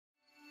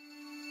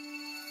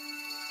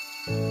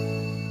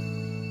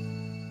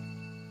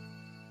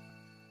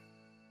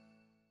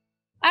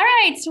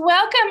right,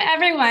 welcome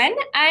everyone.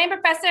 I'm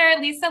Professor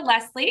Lisa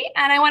Leslie,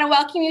 and I want to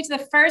welcome you to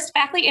the first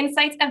Faculty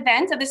Insights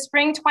event of the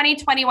spring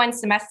 2021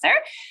 semester.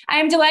 I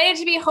am delighted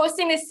to be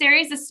hosting this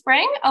series this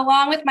spring,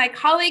 along with my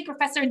colleague,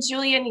 Professor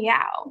Julian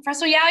Yao.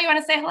 Professor Yao, you want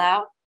to say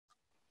hello?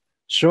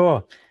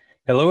 Sure.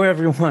 Hello,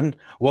 everyone.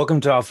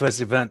 Welcome to our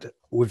first event.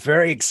 We're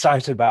very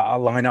excited about our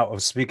lineup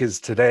of speakers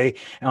today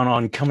and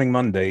on coming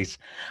Mondays.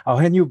 I'll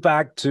hand you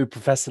back to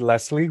Professor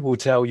Leslie, who will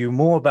tell you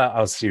more about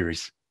our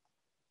series.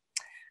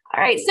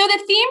 All right, so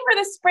the theme for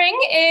the spring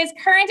is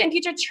current and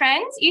future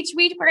trends. Each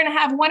week, we're going to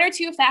have one or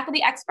two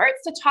faculty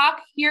experts to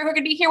talk here, who are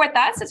going to be here with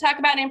us to talk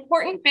about an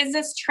important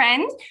business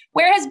trend,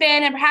 where it has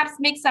been, and perhaps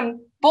make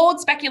some bold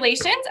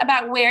speculations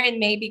about where it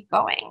may be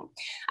going.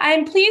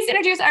 I'm pleased to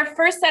introduce our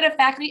first set of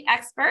faculty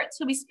experts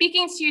who will be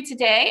speaking to you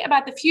today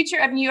about the future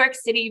of New York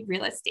City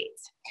real estate.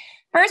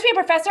 First, we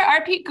have Professor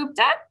Arpit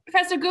Gupta.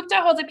 Professor Gupta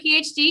holds a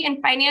PhD in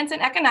finance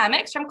and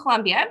economics from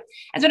Columbia and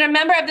has been a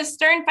member of the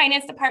Stern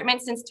Finance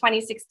Department since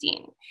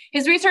 2016.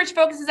 His research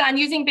focuses on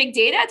using big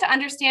data to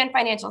understand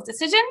financial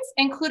decisions,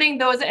 including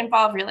those that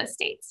involve real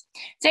estate.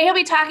 Today, he'll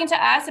be talking to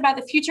us about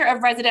the future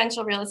of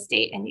residential real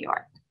estate in New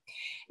York.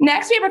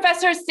 Next, we have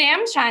Professor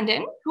Sam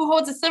Chandan, who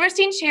holds a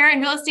Silverstein Chair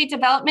in Real Estate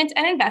Development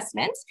and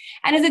Investment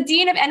and is the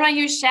Dean of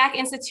NYU's Schack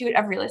Institute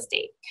of Real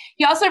Estate.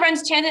 He also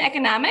runs Chandan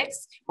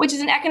Economics, which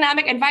is an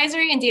economic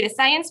advisory and data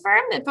science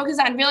firm that focuses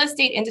on real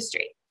estate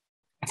industry.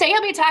 Today,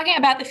 he'll be talking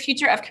about the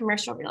future of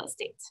commercial real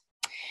estate.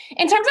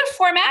 In terms of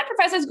format,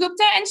 Professors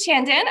Gupta and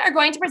Chandan are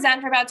going to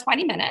present for about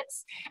 20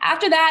 minutes.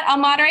 After that, I'll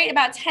moderate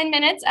about 10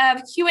 minutes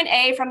of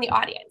Q&A from the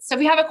audience. So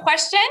if you have a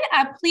question,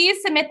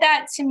 please submit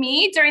that to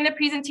me during the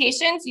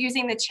presentations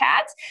using the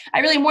chat. I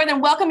really more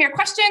than welcome your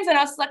questions, and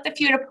I'll select a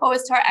few to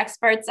pose to our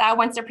experts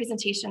once their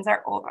presentations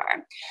are over.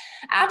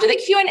 After the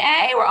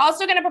Q&A, we're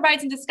also going to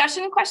provide some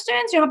discussion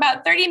questions. You have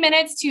about 30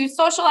 minutes to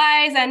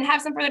socialize and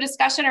have some further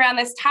discussion around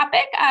this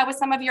topic with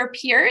some of your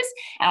peers.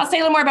 And I'll say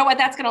a little more about what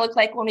that's going to look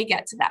like when we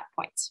get to that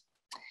point.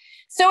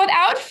 So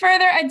without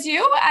further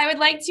ado, I would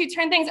like to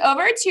turn things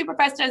over to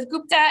Professors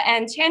Gupta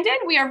and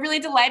Chandan. We are really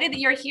delighted that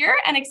you're here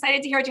and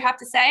excited to hear what you have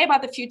to say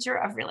about the future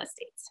of real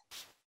estate.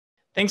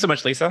 Thanks so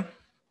much, Lisa.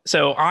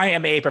 So I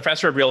am a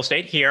professor of real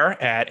estate here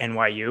at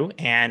NYU,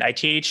 and I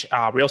teach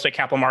real estate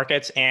capital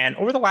markets. And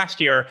over the last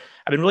year,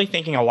 I've been really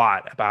thinking a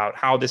lot about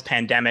how this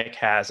pandemic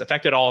has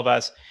affected all of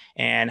us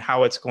and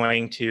how it's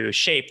going to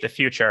shape the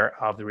future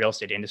of the real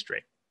estate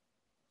industry.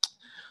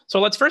 So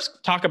let's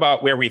first talk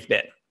about where we've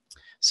been.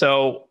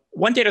 So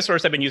one data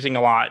source I've been using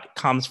a lot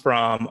comes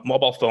from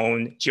mobile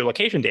phone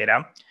geolocation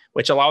data,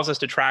 which allows us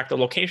to track the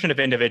location of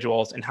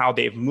individuals and how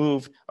they've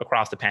moved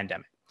across the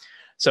pandemic.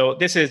 So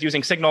this is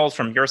using signals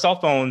from your cell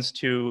phones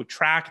to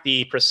track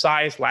the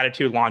precise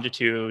latitude,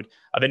 longitude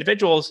of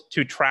individuals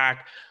to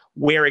track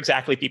where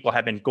exactly people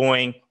have been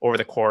going over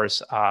the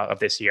course of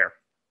this year.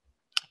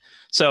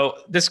 So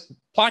this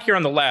plot here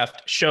on the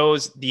left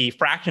shows the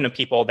fraction of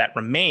people that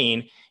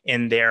remain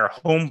in their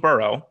home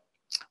borough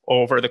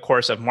over the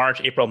course of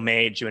March, April,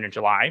 May, June, and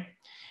July.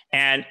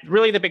 And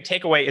really the big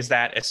takeaway is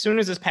that as soon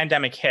as this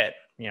pandemic hit,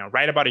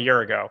 right about a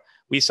year ago,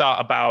 we saw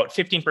about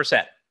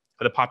 15% of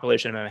the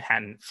population of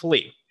Manhattan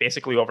flee,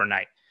 basically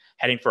overnight,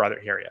 heading for other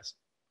areas.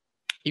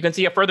 You can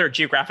see a further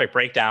geographic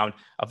breakdown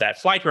of that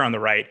flight here on the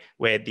right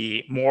with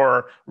the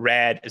more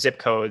red zip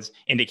codes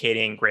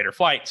indicating greater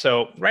flight.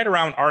 So right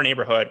around our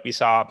neighborhood, we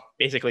saw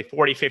basically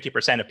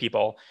 40–50% of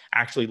people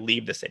actually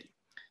leave the city.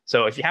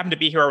 So if you happen to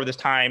be here over this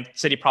time, the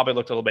city probably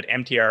looked a little bit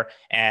emptier.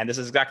 And this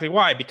is exactly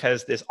why,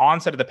 because this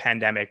onset of the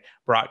pandemic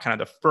brought kind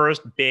of the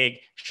first big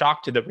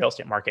shock to the real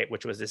estate market,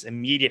 which was this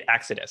immediate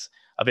exodus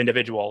of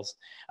individuals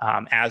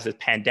as the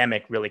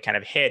pandemic really kind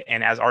of hit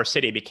and as our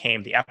city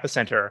became the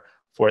epicenter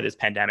for this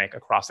pandemic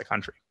across the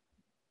country.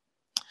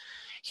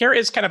 Here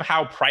is kind of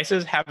how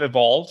prices have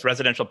evolved,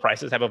 residential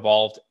prices have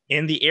evolved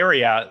in the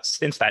area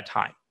since that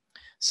time.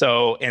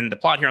 So in the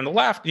plot here on the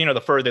left,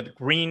 the further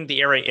green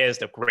the area is,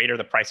 the greater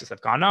the prices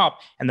have gone up.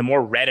 And the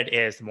more red it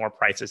is, the more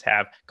prices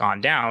have gone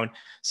down.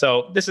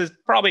 So this is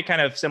probably kind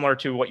of similar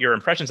to what your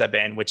impressions have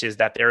been, which is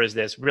that there is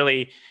this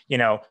really,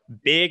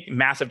 big,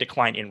 massive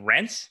decline in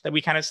rents that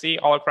we kind of see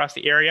all across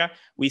the area.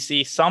 We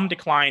see some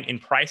decline in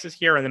prices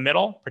here in the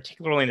middle,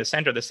 particularly in the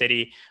center of the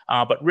city.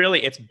 But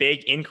really, it's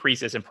big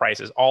increases in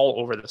prices all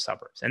over the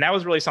suburbs. And that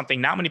was really something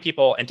not many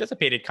people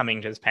anticipated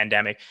coming to this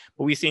pandemic,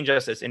 but we've seen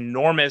just this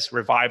enormous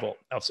revival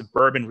of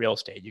suburban real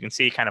estate. You can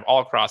see kind of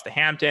all across the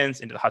Hamptons,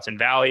 into the Hudson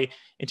Valley,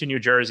 into New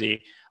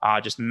Jersey,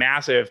 just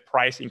massive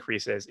price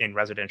increases in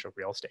residential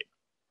real estate.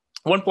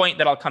 One point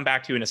that I'll come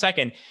back to in a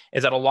second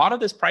is that a lot of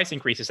this price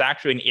increase is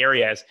actually in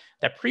areas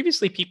that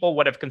previously people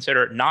would have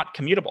considered not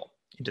commutable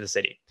into the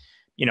city.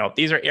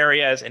 These are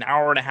areas an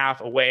hour and a half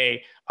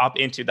away up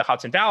into the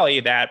Hudson Valley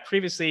that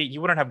previously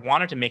you wouldn't have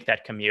wanted to make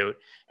that commute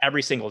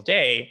every single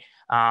day.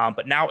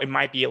 But now it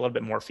might be a little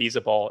bit more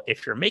feasible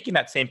if you're making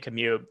that same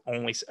commute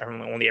only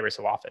every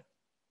so often.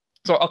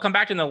 So I'll come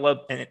back to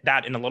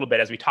that in a little bit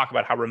as we talk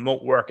about how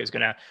remote work is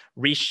going to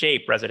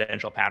reshape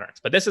residential patterns.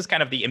 But this is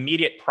kind of the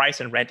immediate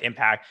price and rent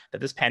impact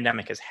that this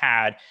pandemic has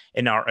had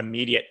in our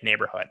immediate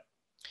neighborhood.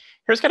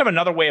 Here's kind of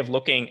another way of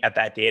looking at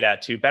that data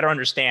to better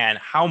understand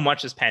how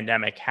much this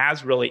pandemic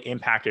has really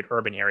impacted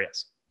urban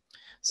areas.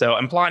 So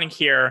I'm plotting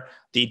here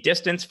the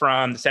distance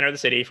from the center of the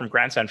city from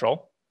Grand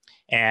Central,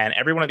 and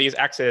every one of these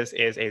X's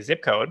is a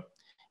zip code.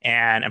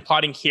 And I'm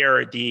plotting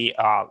here the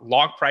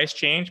log price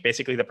change,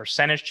 basically the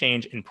percentage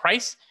change in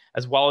price,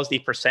 as well as the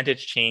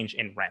percentage change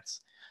in rents.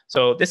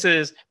 So this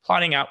is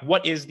plotting out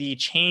what is the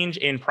change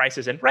in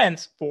prices and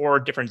rents for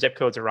different zip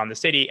codes around the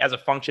city as a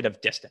function of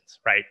distance,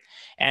 right?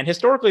 And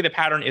historically, the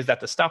pattern is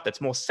that the stuff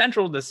that's most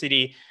central to the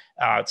city,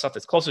 stuff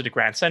that's closer to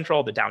Grand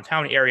Central, the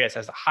downtown areas,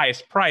 has the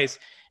highest price.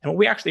 And what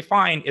we actually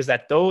find is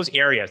that those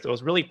areas,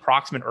 those really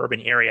proximate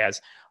urban areas,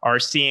 are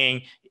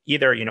seeing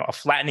either a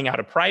flattening out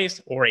of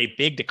price or a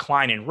big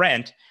decline in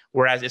rent,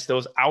 whereas it's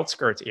those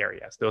outskirts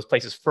areas, those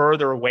places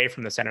further away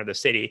from the center of the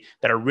city,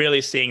 that are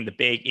really seeing the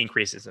big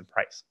increases in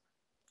price.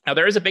 Now,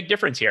 there is a big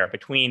difference here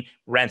between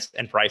rents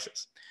and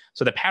prices.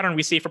 So the pattern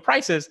we see for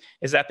prices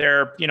is that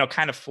they're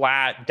kind of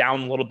flat,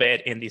 down a little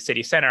bit in the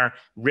city center,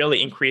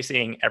 really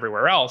increasing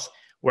everywhere else.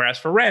 Whereas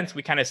for rents,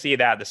 we kind of see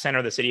that the center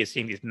of the city is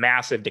seeing these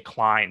massive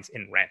declines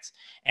in rents.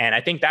 And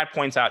I think that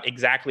points out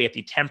exactly at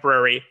the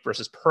temporary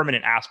versus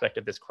permanent aspect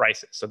of this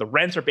crisis. So the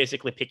rents are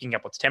basically picking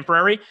up what's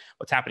temporary,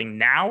 what's happening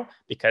now,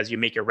 because you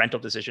make your rental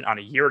decision on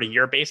a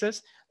year-to-year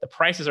basis. The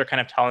prices are kind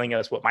of telling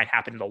us what might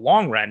happen in the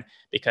long run,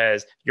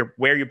 because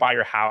where you buy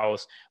your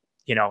house,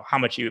 how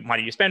much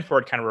money you spend for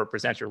it kind of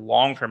represents your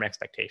long-term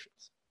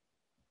expectations.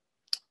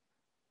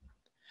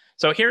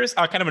 So here's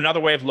kind of another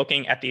way of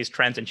looking at these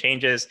trends and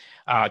changes.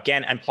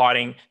 Again, I'm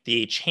plotting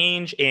the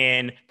change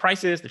in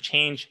prices, the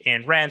change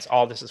in rents.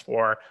 All this is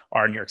for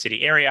our New York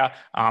City area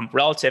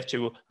relative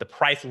to the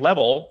price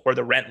level or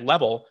the rent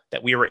level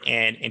that we were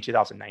in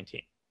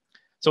 2019.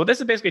 So what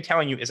this is basically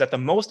telling you is that the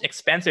most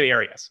expensive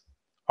areas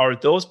are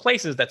those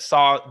places that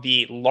saw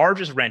the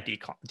largest rent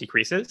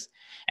decreases.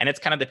 And it's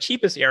kind of the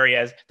cheapest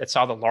areas that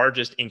saw the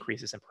largest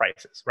increases in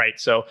prices, right?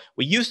 So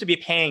we used to be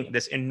paying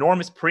this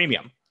enormous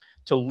premium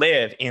to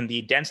live in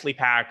the densely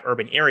packed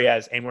urban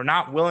areas, and we're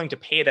not willing to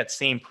pay that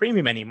same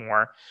premium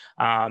anymore,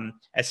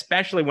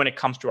 especially when it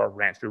comes to our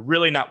rents. We're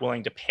really not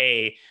willing to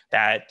pay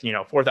that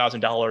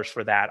 $4,000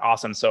 for that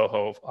awesome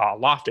Soho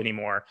loft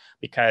anymore,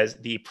 because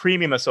the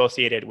premium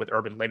associated with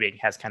urban living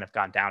has kind of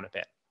gone down a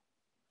bit.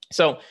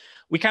 So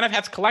we kind of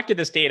have collected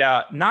this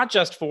data, not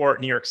just for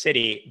New York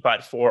City,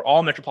 but for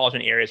all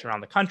metropolitan areas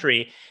around the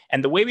country.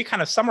 And the way we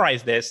kind of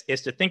summarize this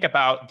is to think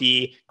about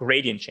the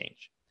gradient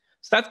change.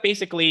 So that's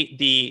basically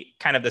the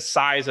kind of the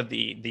size of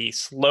the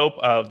slope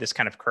of this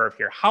kind of curve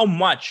here. How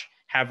much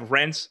have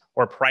rents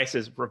or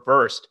prices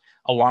reversed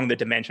along the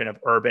dimension of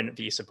urban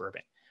v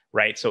suburban,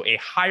 right? So a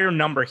higher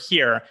number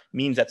here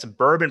means that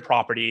suburban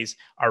properties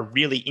are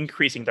really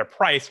increasing their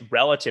price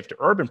relative to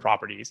urban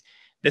properties.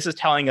 This is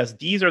telling us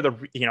these are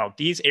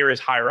these areas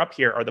higher up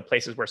here are the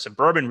places where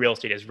suburban real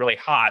estate is really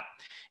hot.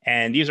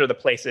 And these are the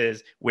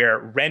places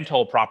where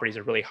rental properties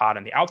are really hot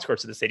on the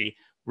outskirts of the city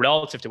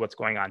relative to what's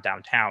going on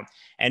downtown.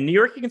 And New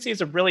York, you can see,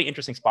 is a really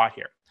interesting spot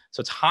here.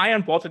 So it's high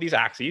on both of these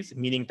axes,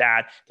 meaning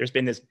that there's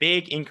been this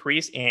big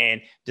increase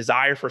in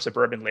desire for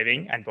suburban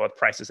living and both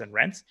prices and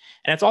rents.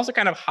 And it's also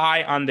kind of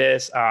high on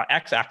this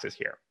x-axis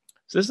here.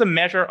 So this is a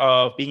measure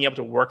of being able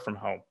to work from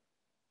home.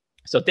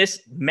 So this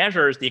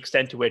measures the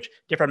extent to which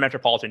different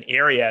metropolitan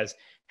areas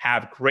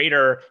have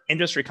greater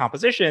industry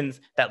compositions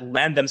that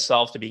lend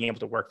themselves to being able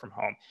to work from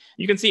home.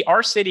 You can see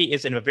our city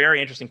is in a very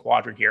interesting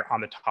quadrant here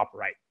on the top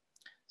right.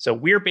 So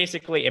we're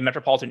basically a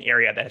metropolitan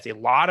area that has a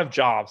lot of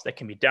jobs that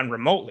can be done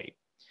remotely.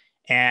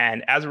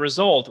 And as a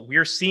result,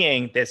 we're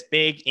seeing this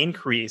big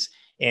increase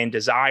in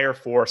desire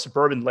for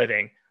suburban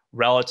living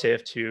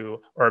relative to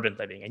urban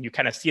living. And you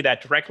kind of see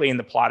that directly in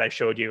the plot I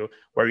showed you,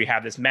 where you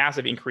have this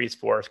massive increase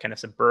for kind of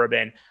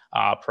suburban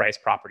price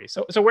properties.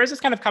 So where's this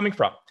kind of coming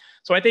from?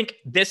 So I think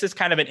this is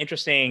kind of an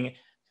interesting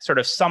sort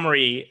of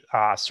summary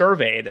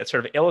survey that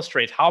sort of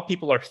illustrates how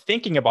people are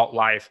thinking about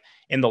life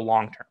in the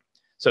long term.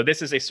 So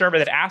this is a survey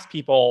that asks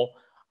people,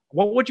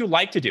 what would you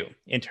like to do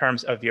in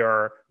terms of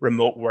your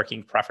remote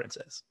working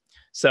preferences?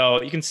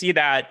 So you can see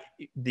that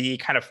the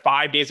kind of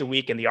 5 days a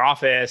week in the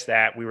office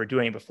that we were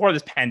doing before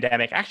this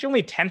pandemic, actually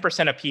only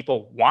 10% of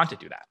people want to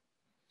do that.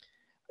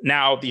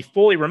 Now, the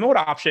fully remote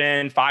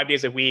option, 5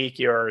 days a week,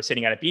 you're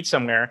sitting at a beach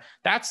somewhere,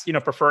 that's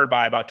preferred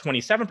by about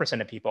 27%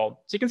 of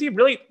people. So you can see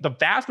really the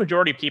vast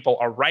majority of people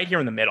are right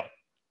here in the middle.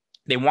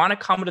 They want to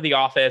come to the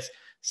office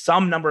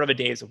some number of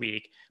days a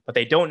week, but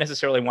they don't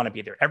necessarily want to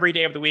be there every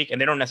day of the week, and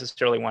they don't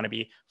necessarily want to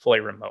be fully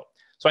remote.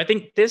 So I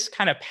think this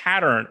kind of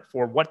pattern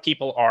for what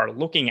people are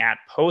looking at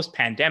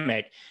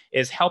post-pandemic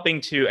is helping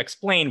to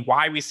explain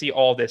why we see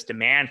all this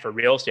demand for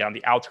real estate on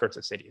the outskirts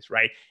of cities,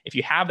 right? If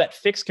you have that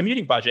fixed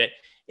commuting budget,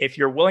 if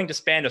you're willing to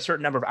spend a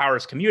certain number of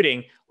hours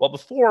commuting, well,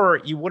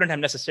 before you wouldn't have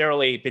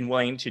necessarily been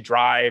willing to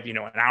drive, an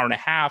hour and a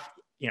half,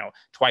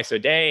 twice a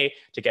day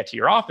to get to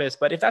your office.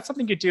 But if that's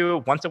something you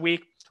do once a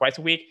week, twice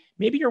a week,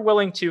 maybe you're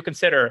willing to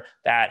consider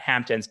that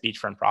Hamptons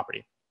beachfront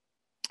property.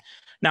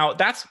 Now,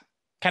 that's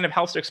kind of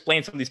helps to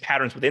explain some of these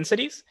patterns within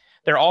cities.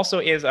 There also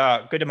is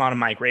a good amount of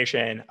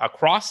migration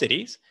across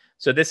cities.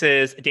 So this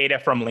is data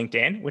from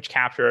LinkedIn, which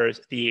captures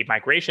the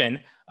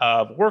migration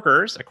of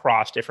workers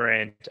across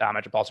different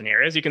metropolitan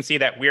areas. You can see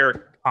that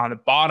we're on the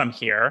bottom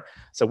here.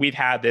 So we've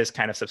had this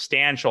kind of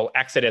substantial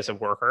exodus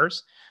of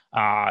workers.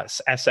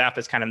 SF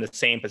is kind of in the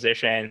same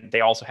position.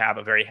 They also have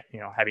a very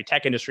heavy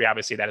tech industry,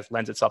 obviously, that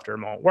lends itself to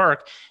remote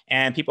work.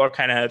 And people are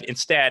kind of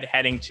instead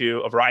heading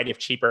to a variety of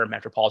cheaper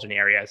metropolitan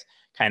areas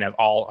kind of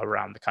all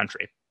around the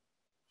country.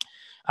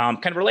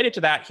 Kind of related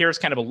to that, here's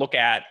kind of a look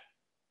at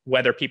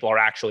whether people are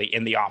actually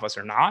in the office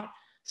or not.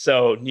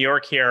 So New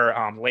York here,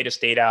 latest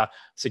data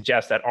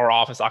suggests that our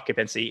office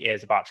occupancy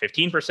is about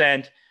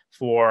 15%.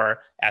 For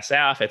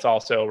SF, it's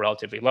also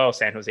relatively low.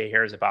 San Jose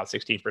here is about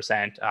 16%.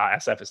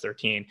 SF is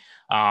 13%.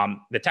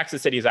 The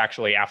Texas cities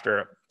actually,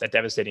 after that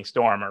devastating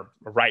storm, are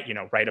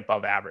right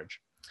above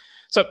average.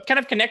 So kind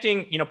of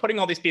connecting, putting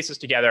all these pieces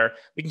together,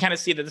 we can kind of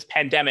see that this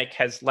pandemic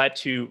has led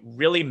to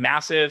really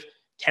massive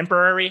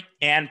temporary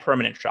and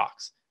permanent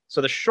shocks. So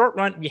the short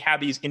run, we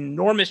have these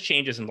enormous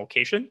changes in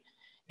location.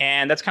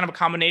 And that's kind of a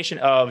combination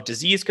of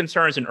disease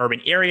concerns in urban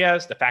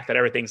areas, the fact that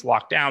everything's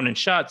locked down and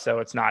shut, so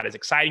it's not as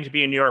exciting to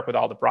be in New York with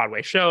all the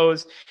Broadway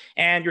shows.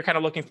 And you're kind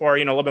of looking for, a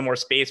little bit more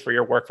space for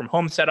your work from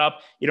home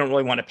setup. You don't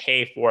really want to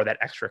pay for that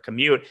extra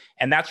commute.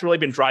 And that's really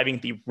been driving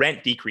the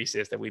rent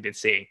decreases that we've been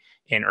seeing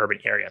in urban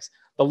areas.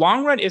 The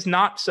long run is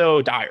not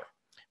so dire,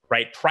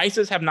 right?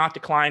 Prices have not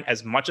declined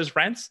as much as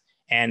rents.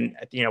 And,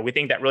 we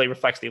think that really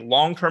reflects the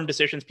long-term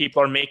decisions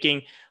people are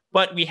making.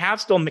 But we have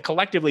still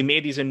collectively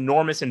made these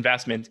enormous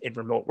investments in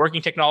remote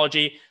working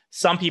technology.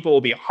 Some people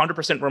will be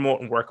 100% remote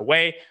and work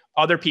away.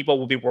 Other people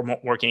will be remote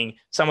working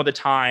some of the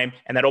time.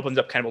 And that opens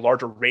up kind of a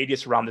larger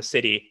radius around the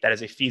city that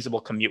is a feasible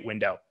commute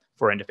window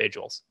for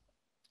individuals.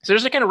 So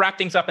just to kind of wrap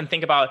things up and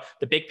think about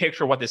the big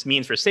picture of what this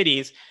means for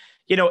cities,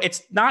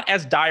 it's not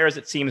as dire as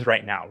it seems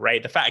right now,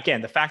 right? The fact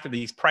that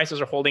these prices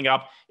are holding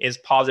up is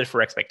positive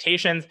for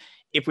expectations.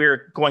 If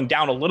we're going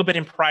down a little bit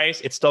in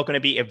price, it's still going to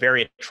be a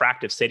very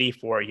attractive city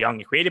for young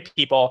and creative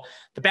people.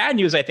 The bad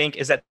news, I think,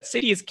 is that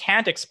cities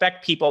can't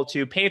expect people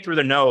to pay through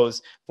their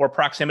nose for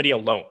proximity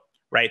alone,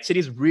 right?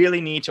 Cities really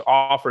need to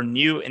offer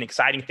new and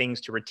exciting things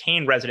to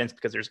retain residents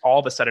because there's all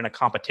of a sudden a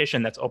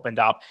competition that's opened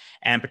up.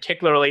 And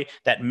particularly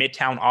that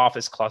Midtown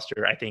office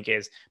cluster, I think,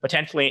 is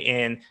potentially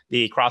in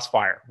the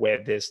crossfire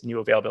with this new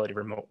availability of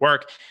remote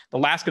work. The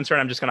last concern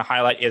I'm just going to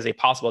highlight is a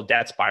possible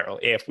debt spiral.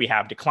 If we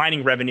have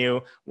declining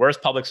revenue, worse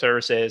public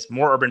services,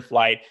 more urban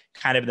flight,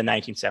 kind of in the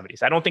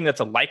 1970s. I don't think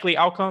that's a likely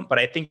outcome, but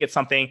I think it's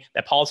something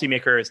that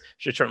policymakers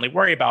should certainly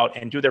worry about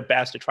and do their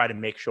best to try to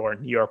make sure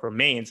New York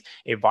remains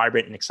a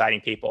vibrant and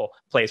exciting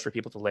place for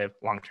people to live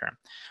long term.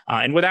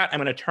 And with that, I'm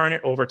going to turn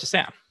it over to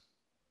Sam.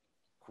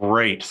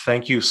 Great.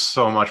 Thank you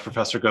so much,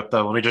 Professor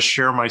Gupta. Let me just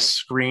share my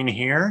screen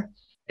here,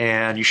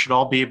 and you should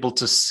all be able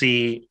to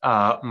see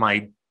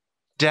my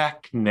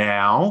deck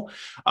now.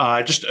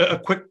 Just a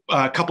quick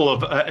couple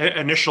of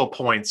initial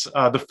points.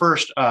 The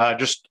first,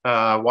 just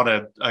want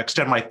to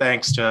extend my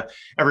thanks to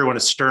everyone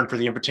at Stern for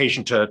the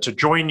invitation to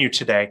join you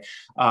today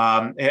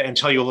and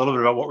tell you a little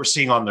bit about what we're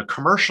seeing on the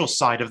commercial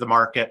side of the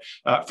market.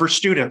 For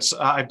students,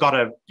 I've got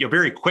a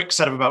very quick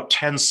set of about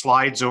 10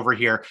 slides over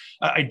here.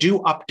 I do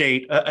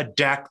update a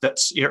deck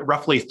that's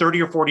roughly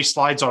 30 or 40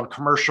 slides on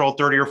commercial,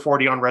 30 or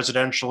 40 on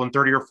residential, and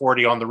 30 or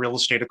 40 on the real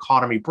estate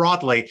economy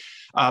broadly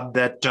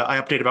that I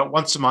update about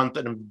once a month,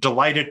 and I'm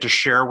delighted to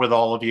share with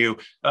all of you.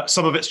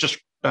 Some of it's just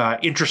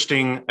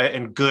interesting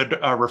and good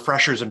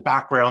refreshers and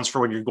backgrounds for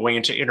when you're going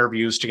into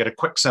interviews to get a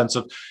quick sense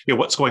of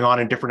what's going on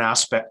in different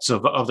aspects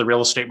of the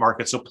real estate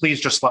market. So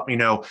please just let me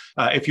know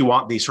if you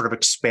want the sort of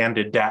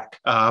expanded deck.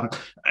 I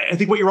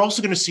think what you're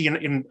also going to see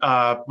in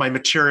my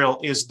material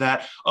is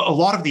that a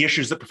lot of the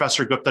issues that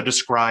Professor Gupta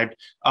described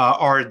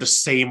are the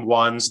same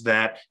ones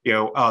that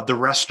the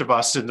rest of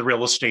us in the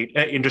real estate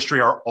industry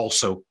are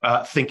also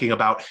thinking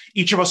about.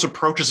 Each of us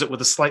approaches it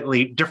with a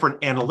slightly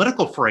different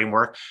analytical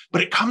framework,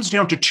 but it comes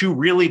down to two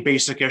really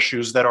basic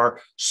issues that are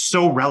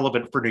so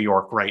relevant for New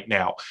York right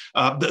now.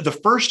 The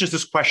first is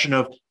this question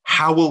of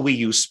how will we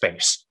use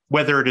space,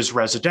 whether it is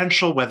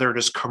residential, whether it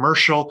is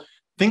commercial.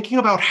 Thinking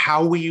about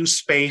how we use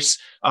space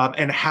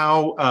and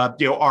how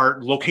our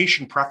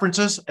location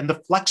preferences and the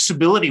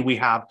flexibility we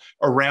have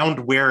around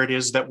where it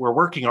is that we're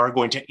working are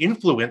going to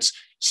influence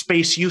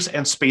space use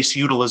and space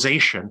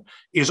utilization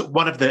is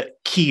one of the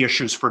key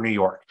issues for New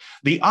York.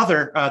 The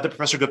other that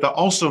Professor Gupta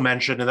also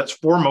mentioned, and that's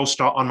foremost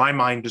on my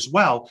mind as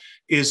well,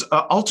 is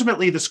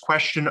ultimately this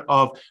question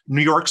of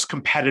New York's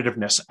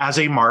competitiveness as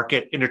a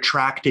market in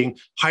attracting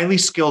highly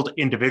skilled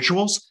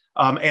individuals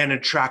and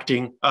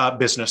attracting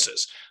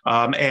businesses.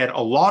 And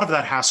a lot of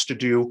that has to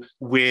do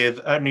with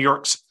New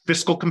York's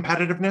fiscal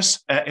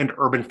competitiveness and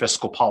urban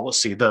fiscal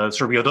policy, the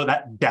sort of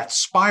that death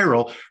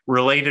spiral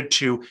related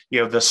to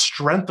the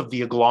strength of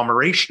the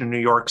agglomeration in New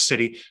York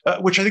City,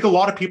 which I think a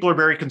lot of people are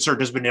very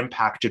concerned has been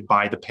impacted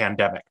by the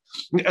pandemic.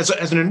 As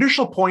an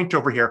initial point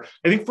over here,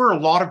 I think for a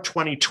lot of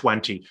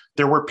 2020,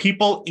 there were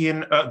people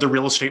in the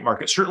real estate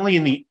market, certainly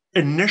in the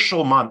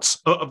initial months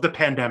of the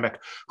pandemic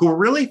who were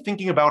really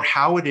thinking about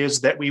how it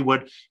is that we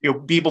would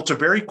be able to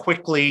very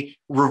quickly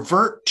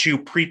revert to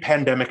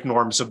pre-pandemic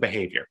norms of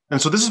behavior.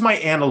 And so this is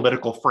my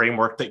analytical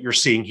framework that you're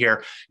seeing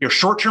here.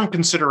 Short-term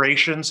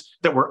considerations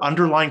that were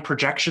underlying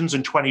projections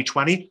in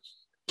 2020,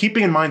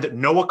 keeping in mind that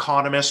no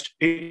economist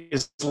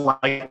is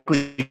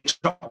likely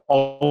to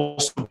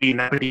also be an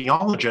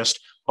epidemiologist,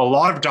 a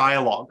lot of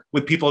dialogue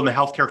with people in the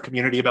healthcare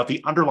community about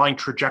the underlying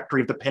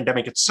trajectory of the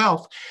pandemic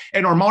itself,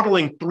 and are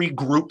modeling three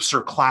groups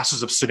or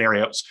classes of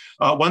scenarios.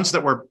 Ones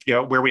that were,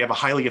 where we have a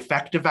highly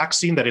effective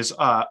vaccine that is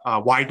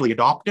widely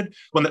adopted,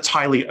 one that's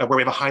where we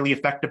have a highly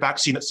effective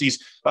vaccine that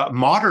sees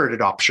moderate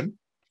adoption,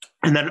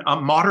 and then a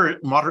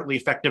moderately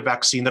effective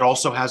vaccine that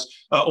also has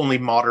only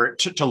moderate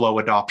to low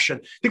adoption.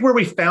 I think where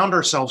we found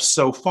ourselves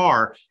so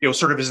far,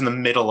 sort of is in the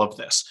middle of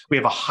this. We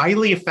have a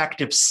highly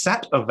effective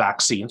set of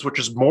vaccines, which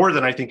is more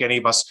than I think any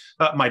of us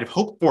might have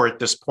hoped for at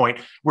this point.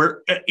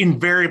 We're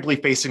invariably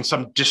facing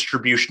some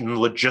distribution and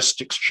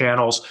logistics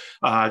channels.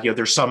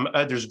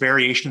 There's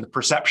variation in the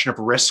perception of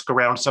risk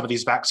around some of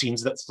these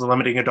vaccines that's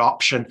limiting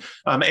adoption.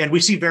 And we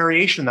see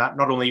variation in that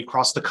not only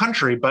across the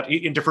country, but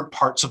in different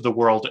parts of the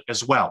world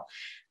as well.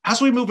 As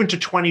we move into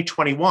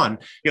 2021,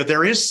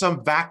 there is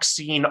some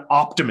vaccine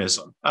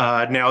optimism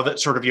now that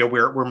sort of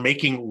we're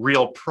making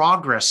real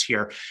progress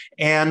here,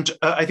 and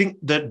I think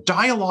the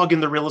dialogue in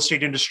the real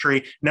estate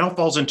industry now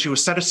falls into a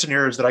set of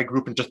scenarios that I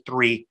group into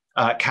three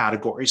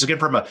categories. Again,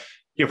 from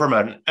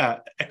an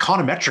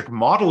econometric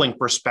modeling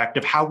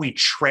perspective, how we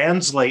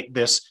translate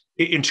this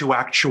into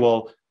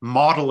actual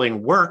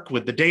modeling work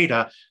with the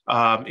data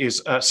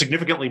is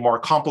significantly more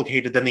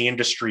complicated than the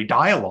industry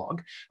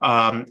dialogue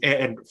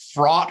and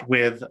fraught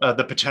with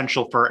the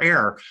potential for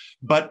error.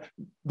 But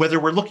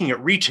whether we're looking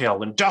at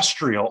retail,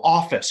 industrial,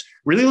 office,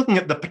 really looking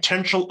at the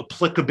potential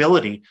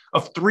applicability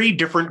of three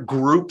different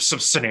groups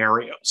of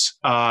scenarios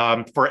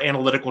for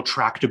analytical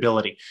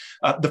tractability.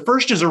 The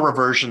first is a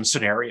reversion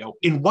scenario.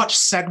 In what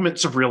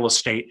segments of real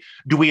estate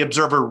do we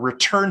observe a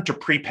return to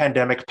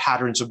pre-pandemic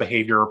patterns of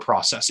behavior or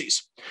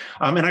processes?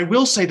 And I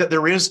will say that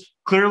there is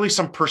clearly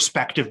some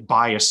perspective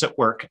bias at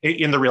work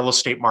in the real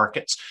estate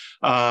markets.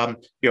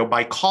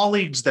 My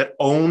colleagues that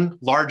own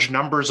large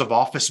numbers of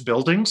office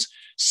buildings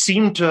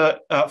seem to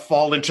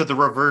fall into the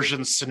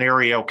reversion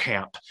scenario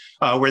camp,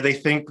 where they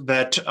think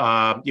that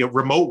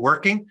remote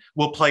working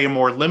will play a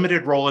more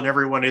limited role, and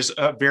everyone is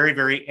very,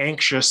 very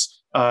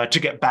anxious to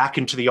get back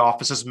into the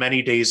office as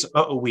many days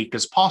a week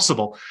as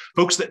possible.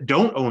 Folks that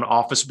don't own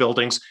office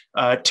buildings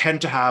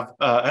tend to have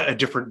a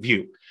different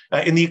view.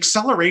 In the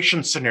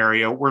acceleration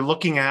scenario, we're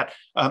looking at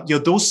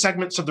those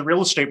segments of the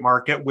real estate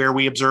market where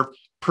we observe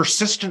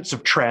persistence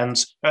of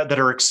trends that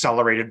are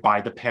accelerated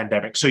by the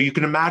pandemic. So you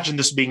can imagine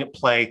this being at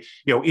play,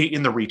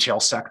 in the retail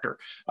sector.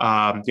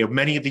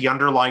 Many of the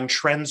underlying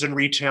trends in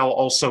retail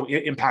also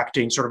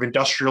impacting sort of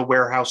industrial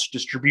warehouse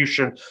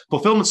distribution,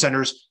 fulfillment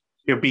centers,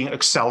 being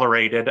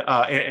accelerated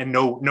and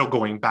no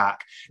going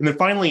back. And then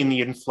finally, in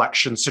the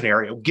inflection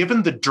scenario,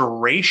 given the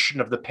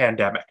duration of the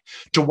pandemic,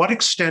 to what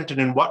extent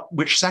and in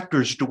which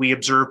sectors do we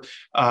observe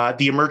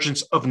the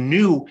emergence of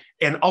new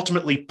and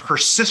ultimately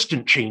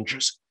persistent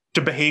changes to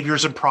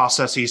behaviors and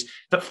processes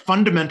that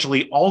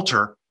fundamentally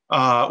alter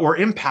or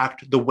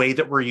impact the way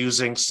that we're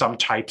using some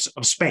types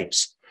of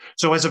space?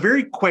 So as a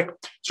very quick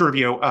sort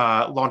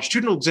of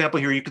longitudinal example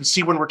here, you can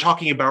see when we're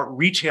talking about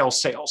retail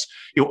sales,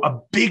 a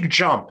big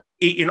jump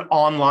in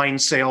online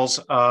sales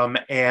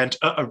and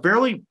a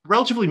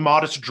relatively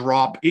modest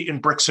drop in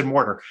bricks and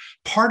mortar.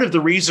 Part of the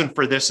reason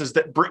for this is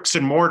that bricks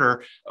and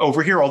mortar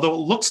over here, although it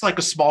looks like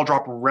a small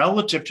drop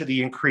relative to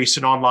the increase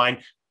in online,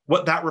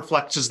 what that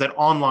reflects is that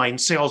online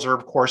sales are,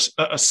 of course,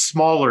 a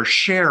smaller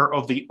share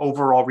of the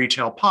overall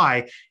retail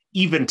pie,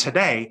 even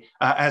today,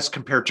 as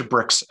compared to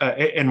bricks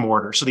and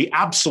mortar. So the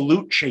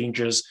absolute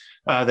changes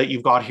that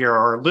you've got here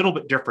are a little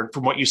bit different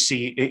from what you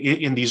see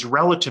in these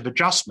relative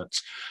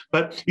adjustments.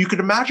 But you could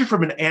imagine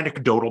from an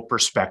anecdotal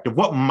perspective,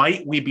 what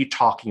might we be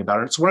talking about?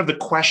 And it's one of the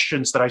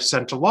questions that I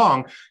sent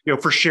along,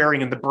 for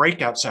sharing in the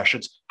breakout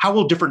sessions. How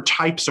will different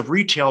types of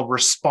retail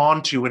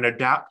respond to and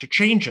adapt to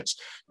changes?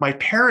 My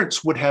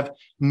parents would have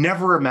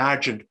never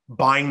imagined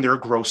buying their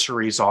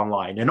groceries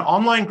online. And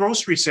online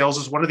grocery sales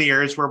is one of the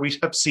areas where we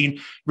have seen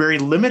very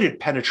limited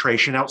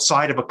penetration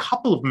outside of a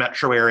couple of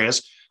metro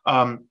areas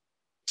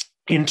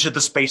into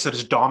the space that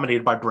is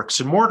dominated by bricks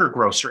and mortar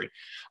grocery.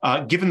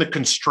 Given the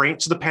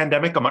constraints of the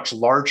pandemic, a much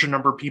larger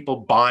number of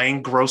people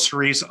buying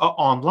groceries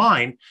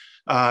online,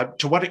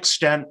 to what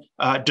extent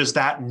does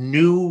that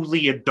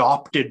newly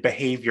adopted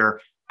behavior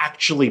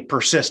actually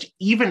persist,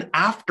 even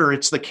after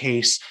it's the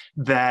case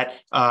that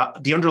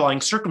the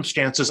underlying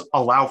circumstances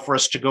allow for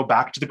us to go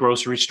back to the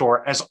grocery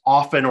store as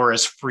often or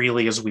as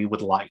freely as we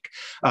would like?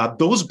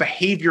 Those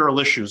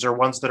behavioral issues are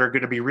ones that are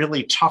going to be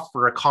really tough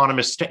for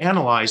economists to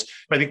analyze,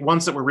 but I think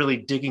ones that we're really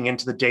digging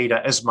into the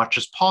data as much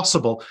as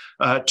possible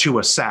to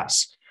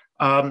assess.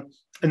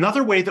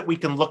 Another way that we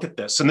can look at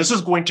this, and this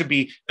is going to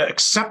be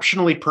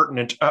exceptionally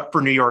pertinent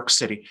for New York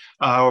City.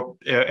 And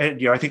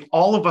I think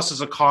all of us as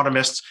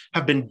economists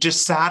have been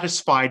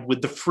dissatisfied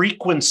with the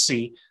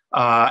frequency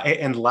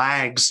and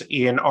lags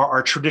in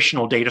our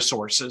traditional data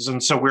sources.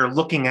 And so we're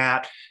looking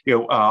at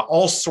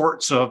all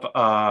sorts of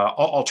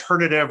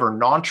alternative or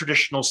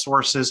non-traditional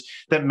sources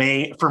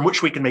from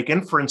which we can make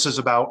inferences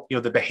about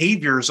the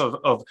behaviors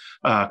of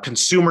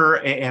consumer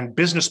and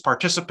business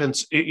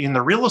participants in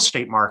the real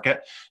estate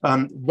market.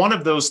 One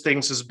of those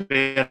things has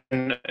been,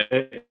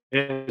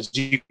 as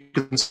you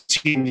can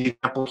see in the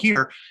example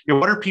here,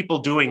 what are people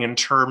doing in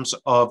terms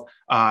of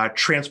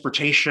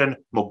transportation,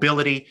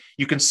 mobility?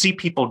 You can see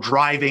people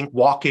driving,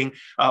 walking,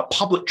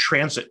 public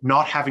transit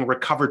not having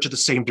recovered to the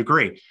same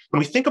degree. When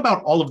we think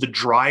about all of the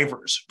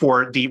drivers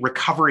for the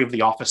recovery of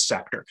the office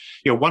sector,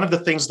 one of the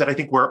things that I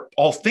think we're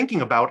all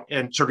thinking about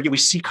and sort of we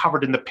see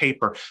covered in the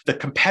paper, the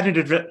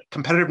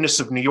competitiveness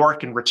of New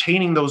York and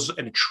retaining those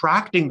and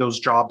attracting those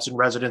jobs and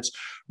residents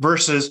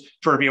versus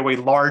sort of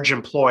a large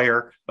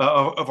employer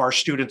of our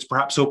students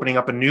perhaps opening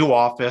up a new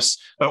office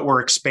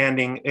or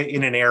expanding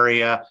in an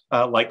area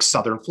like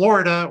Southern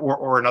Florida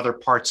or in other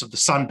parts of the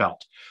Sun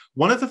Belt.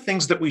 One of the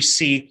things that we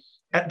see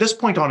at this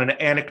point on an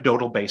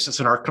anecdotal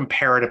basis in our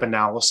comparative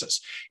analysis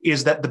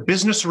is that the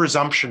business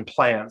resumption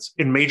plans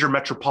in major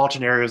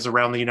metropolitan areas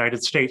around the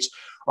United States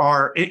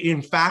are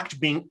in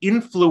fact being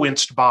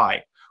influenced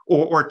by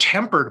or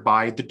tempered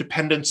by the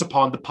dependence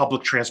upon the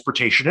public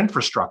transportation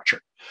infrastructure.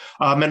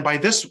 And by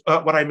this,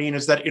 what I mean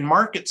is that in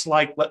markets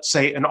like, let's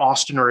say, an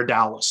Austin or a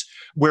Dallas,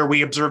 where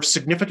we observe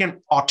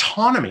significant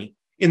autonomy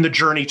in the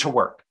journey to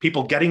work,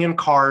 people getting in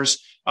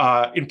cars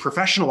in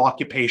professional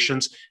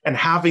occupations and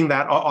having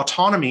that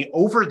autonomy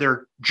over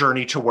their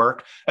journey to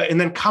work, and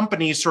then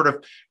companies sort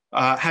of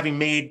having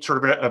made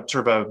sort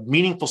of a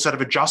meaningful set of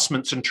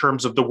adjustments in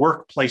terms of the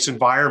workplace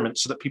environment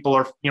so that people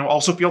are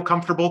also feel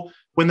comfortable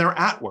when they're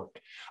at work.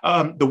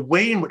 The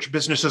way in which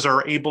businesses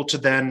are able to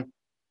then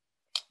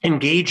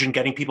engage in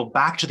getting people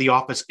back to the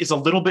office is a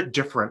little bit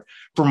different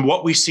from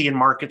what we see in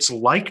markets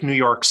like New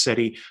York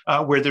City,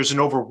 where there's an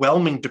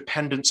overwhelming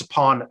dependence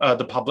upon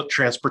the public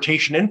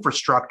transportation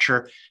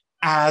infrastructure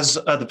as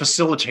the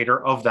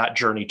facilitator of that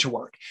journey to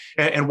work.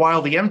 And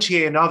while the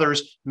MTA and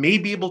others may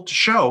be able to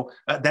show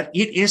that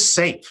it is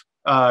safe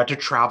to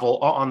travel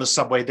on the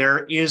subway,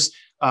 there is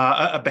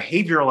a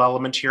behavioral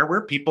element here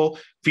where people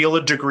feel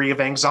a degree of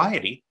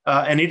anxiety,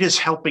 and it is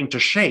helping to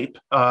shape,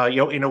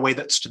 in a way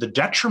that's to the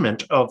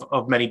detriment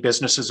of many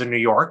businesses in New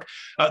York,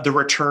 the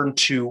return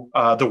to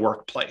the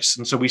workplace.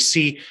 And so we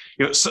see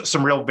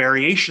some real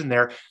variation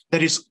there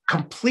that is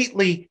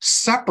completely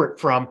separate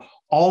from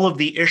all of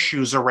the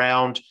issues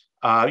around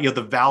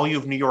the value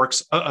of New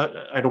York's,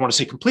 I don't want to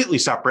say completely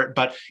separate,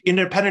 but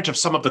independent of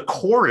some of the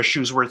core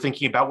issues we're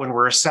thinking about when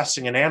we're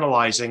assessing and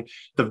analyzing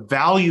the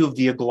value of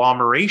the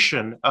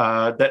agglomeration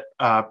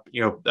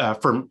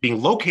from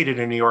being located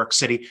in New York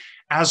City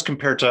as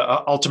compared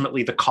to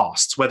ultimately the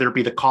costs, whether it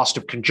be the cost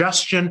of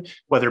congestion,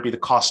 whether it be the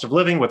cost of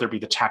living, whether it be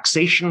the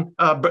taxation,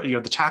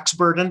 the tax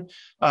burden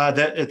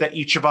that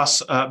each of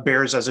us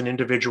bears as an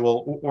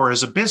individual or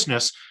as a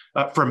business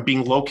from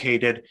being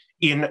located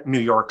in New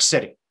York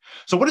City.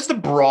 So what does the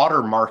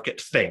broader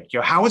market think?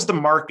 How is the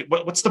market,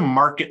 what's the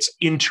market's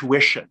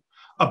intuition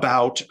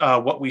about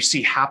what we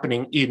see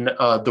happening in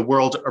the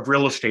world of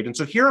real estate? And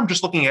so here I'm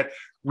just looking at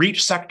REIT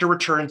sector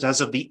returns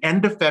as of the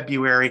end of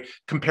February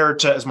compared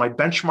to as my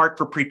benchmark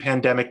for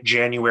pre-pandemic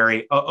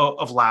January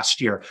of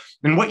last year.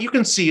 And what you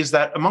can see is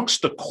that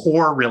amongst the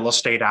core real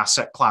estate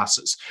asset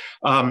classes,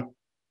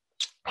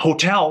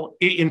 hotel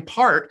in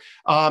part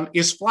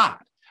is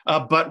flat.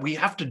 But we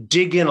have to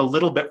dig in a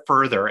little bit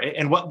further.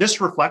 And what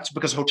this reflects,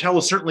 because hotel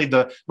is certainly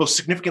the most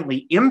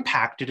significantly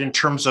impacted in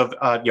terms of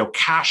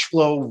cash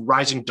flow,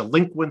 rising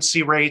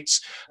delinquency rates,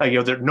 there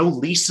are no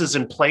leases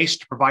in place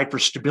to provide for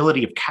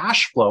stability of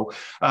cash flow.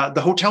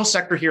 The hotel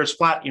sector here is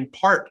flat in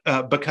part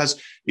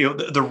because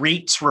the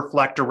REITs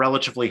reflect a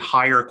relatively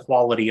higher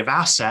quality of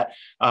asset.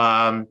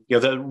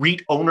 The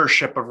REIT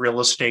ownership of real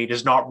estate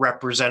is not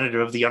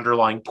representative of the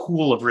underlying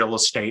pool of real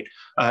estate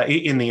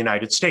in the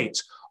United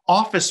States.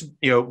 Office,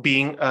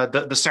 being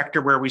the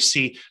sector where we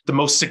see the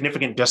most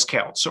significant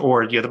discounts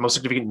or the most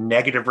significant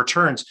negative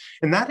returns,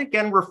 and that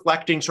again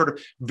reflecting sort of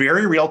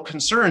very real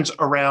concerns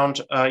around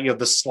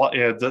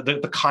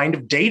the kind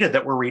of data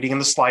that we're reading in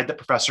the slide that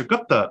Professor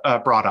Gupta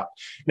brought up.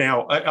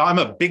 Now, I'm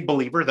a big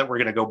believer that we're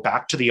going to go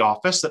back to the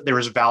office, that there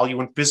is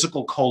value in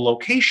physical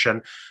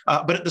co-location,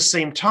 but at the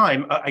same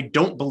time, I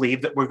don't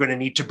believe that we're going to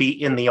need to be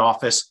in the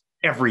office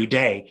every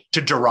day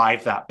to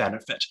derive that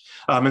benefit.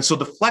 And so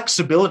the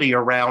flexibility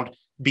around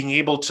being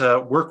able to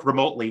work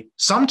remotely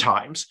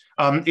sometimes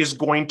is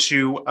going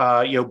to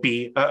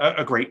be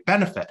a great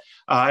benefit.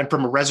 And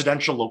from a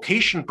residential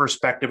location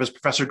perspective, as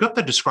Professor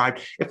Gupta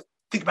described,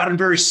 think about it in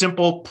very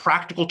simple,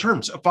 practical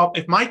terms.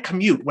 If my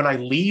commute when I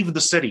leave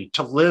the city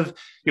to live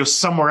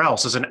somewhere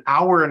else is an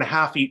hour and a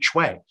half each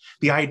way,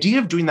 the idea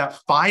of doing that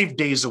 5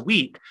 days a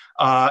week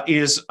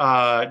is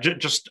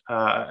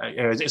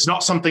it's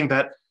not something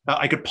that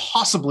I could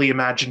possibly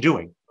imagine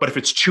doing. But if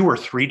it's 2 or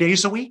 3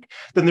 days a week,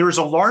 then there is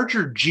a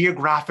larger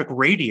geographic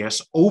radius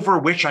over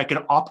which I can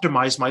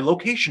optimize my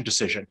location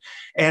decision.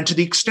 And to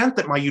the extent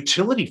that my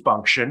utility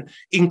function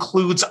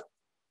includes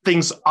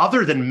things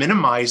other than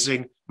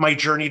minimizing my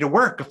journey to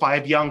work. If I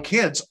have young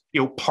kids,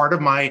 part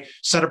of my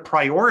set of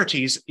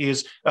priorities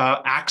is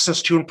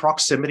access to and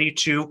proximity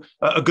to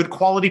a good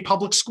quality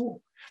public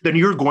school. Then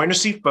you're going to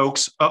see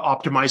folks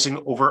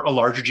optimizing over a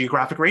larger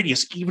geographic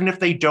radius, even if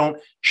they don't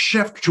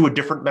shift to a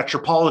different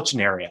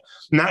metropolitan area.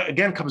 And that,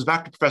 again, comes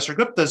back to Professor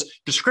Gupta's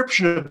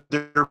description of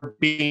there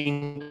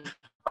being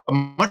a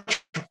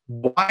much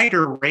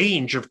wider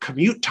range of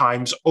commute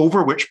times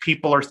over which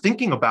people are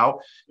thinking about,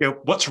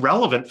 what's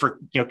relevant for,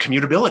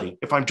 commutability.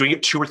 If I'm doing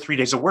it 2 or 3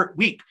 days a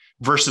week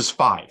versus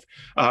 5,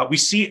 we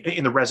see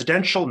in the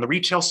residential and the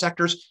retail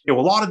sectors, a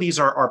lot of these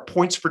are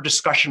points for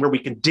discussion where we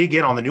can dig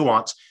in on the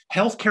nuance.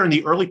 Healthcare in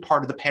the early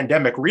part of the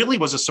pandemic really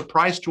was a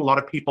surprise to a lot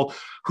of people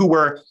who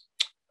were,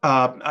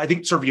 I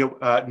think,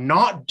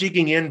 not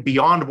digging in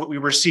beyond what we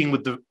were seeing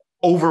with the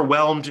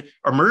overwhelmed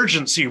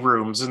emergency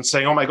rooms and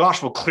saying, oh my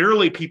gosh, well,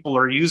 clearly people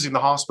are using the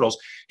hospitals.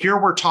 Here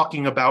we're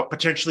talking about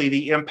potentially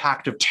the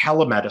impact of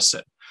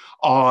telemedicine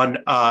on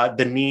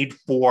the need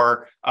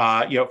for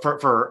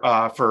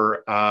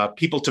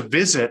people to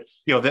visit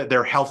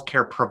their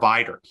healthcare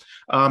provider.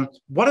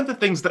 One of the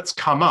things that's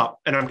come up,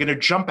 and I'm going to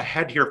jump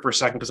ahead here for a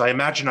second because I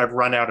imagine I've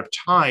run out of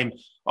time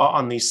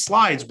on these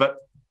slides, but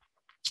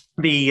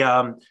the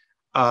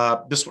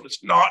this one is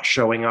not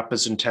showing up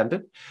as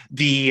intended.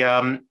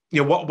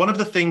 One of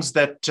the things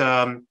that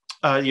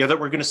that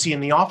we're going to see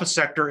in the office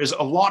sector is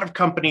a lot of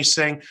companies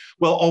saying,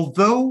 well,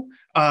 although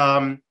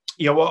I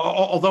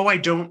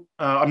don't,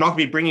 I'm not going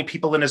to be bringing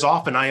people in as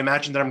often, I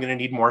imagine that I'm going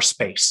to need more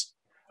space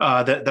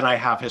than I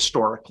have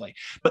historically.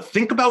 But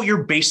think about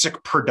your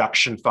basic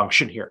production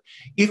function here.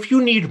 If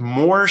you need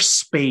more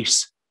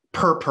space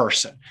per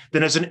person,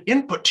 then as an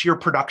input to your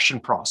production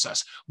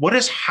process, what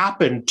has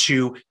happened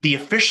to the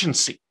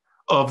efficiency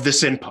of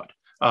this input?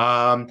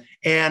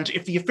 And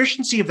if the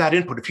efficiency of that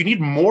input, if you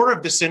need more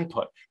of this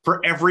input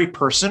for every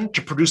person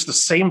to produce the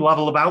same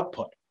level of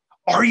output,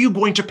 are you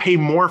going to pay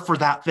more for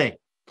that thing?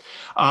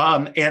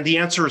 And the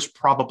answer is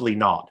probably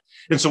not.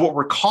 And so what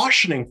we're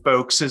cautioning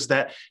folks is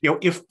that,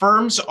 if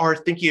firms are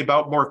thinking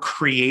about more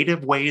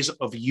creative ways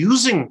of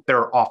using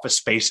their office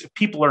space, if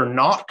people are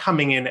not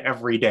coming in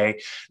every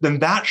day, then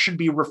that should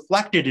be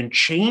reflected in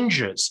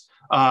changes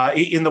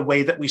in the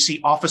way that we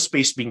see office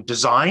space being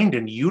designed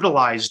and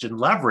utilized and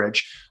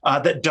leveraged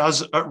that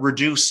does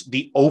reduce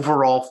the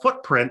overall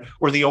footprint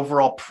or the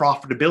overall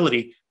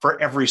profitability for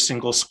every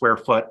single square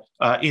foot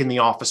in the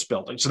office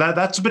building. So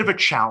that's a bit of a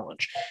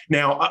challenge.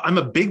 Now, I'm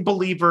a big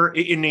believer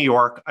in New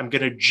York. I'm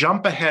going to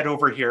jump ahead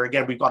over here.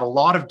 Again, we've got a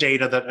lot of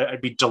data that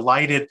I'd be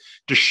delighted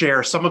to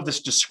share. Some of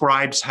this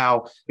describes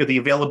how the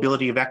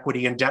availability of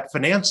equity and debt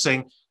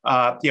financing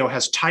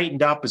has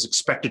tightened up, is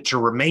expected to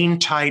remain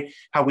tight,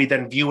 how we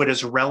then view it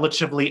as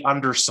relatively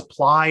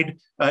undersupplied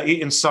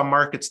in some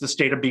markets, this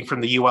data being from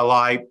the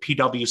ULI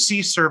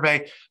PwC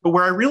survey. But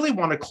where I really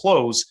want to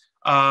close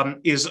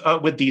is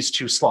with these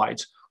two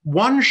slides.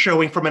 One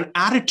showing from an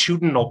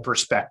attitudinal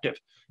perspective,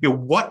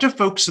 what do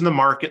folks in the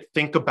market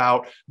think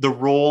about the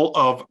role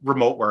of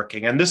remote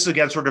working? And this,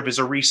 again, sort of is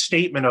a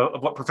restatement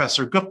of what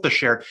Professor Gupta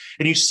shared.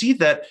 And you see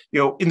that,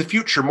 in the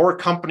future, more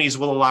companies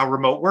will allow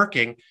remote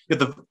working.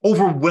 The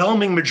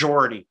overwhelming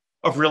majority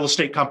of real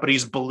estate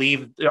companies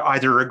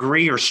either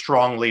agree or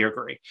strongly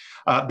agree.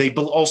 They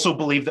also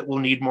believe that we'll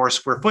need more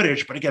square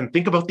footage. But again,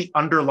 think about the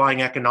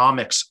underlying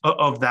economics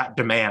of that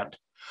demand.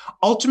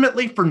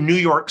 Ultimately, for New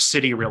York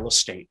City real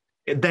estate,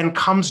 it then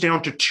comes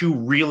down to two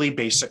really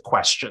basic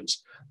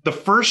questions. The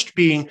first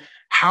being,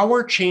 how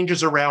are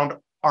changes around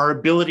our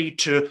ability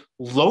to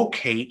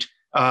locate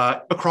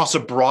across a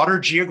broader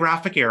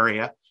geographic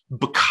area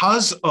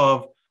because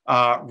of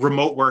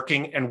remote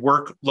working and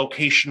work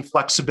location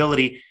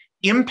flexibility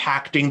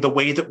impacting the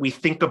way that we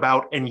think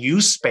about and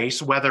use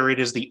space, whether it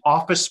is the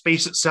office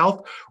space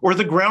itself or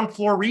the ground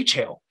floor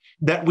retail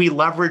that we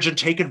leverage and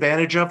take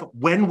advantage of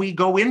when we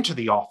go into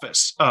the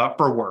office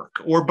for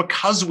work or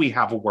because we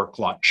have a work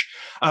lunch.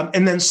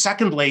 And then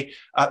secondly,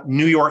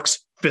 New York's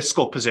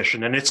fiscal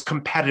position and its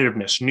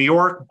competitiveness. New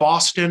York,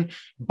 Boston,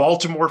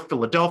 Baltimore,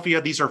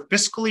 Philadelphia, these are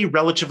fiscally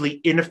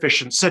relatively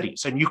inefficient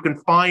cities. And you can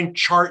find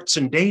charts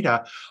and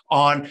data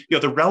on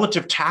the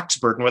relative tax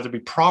burden, whether it be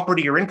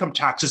property or income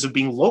taxes, of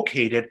being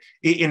located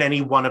in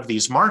any one of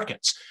these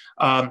markets.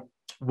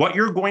 What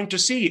you're going to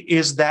see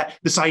is that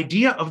this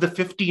idea of the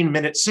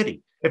 15-minute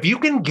city, if you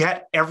can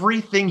get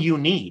everything you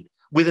need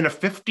within a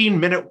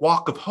 15-minute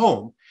walk of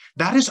home,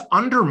 that is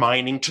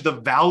undermining to the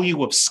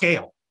value of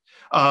scale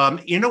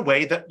in a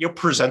way that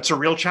presents a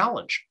real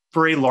challenge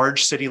for a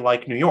large city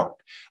like New York.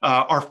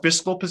 Our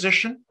fiscal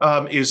position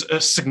is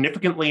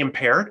significantly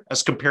impaired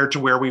as compared to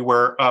where we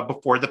were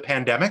before the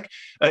pandemic.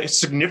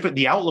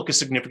 The outlook is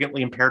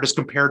significantly impaired as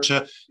compared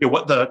to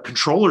what the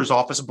controller's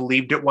office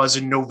believed it was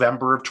in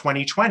November of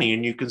 2020.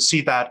 And you can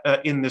see that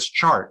in this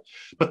chart.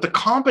 But the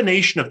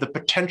combination of the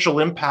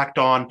potential impact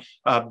on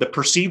the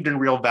perceived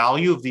and real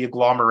value of the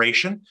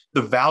agglomeration,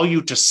 the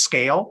value to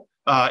scale,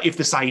 if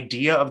this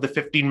idea of the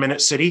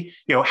 15-minute city,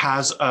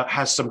 has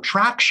some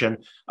traction,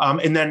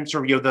 and then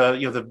sort of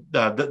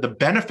the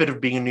benefit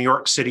of being in New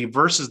York City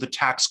versus the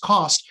tax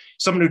cost.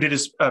 Someone who did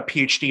his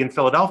PhD in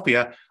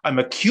Philadelphia, I'm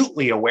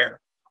acutely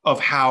aware of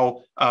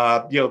how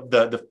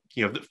the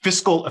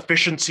fiscal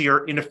efficiency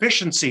or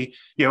inefficiency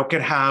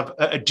can have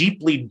a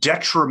deeply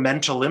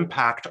detrimental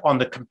impact on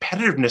the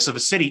competitiveness of a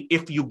city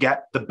if you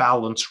get the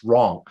balance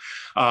wrong.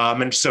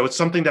 And so it's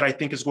something that I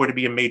think is going to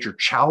be a major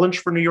challenge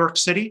for New York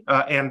City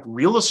and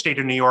real estate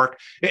in New York,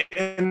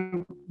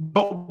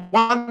 but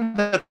one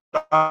that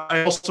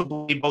I also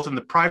believe both in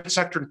the private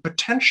sector and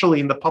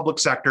potentially in the public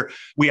sector,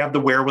 we have the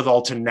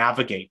wherewithal to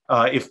navigate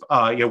if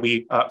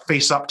we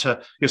face up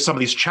to some of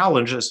these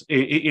challenges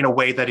in a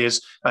way that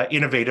is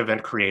innovative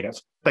and creative.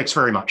 Thanks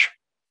very much.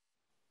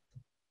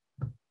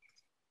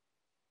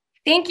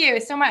 Thank you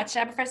so much,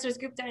 Professors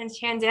Gupta and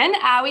Chandan.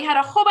 We had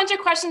a whole bunch of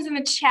questions in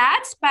the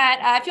chat, but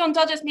if you'll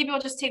indulge us, maybe we'll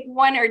just take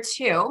one or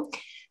two.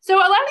 So a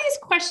lot of these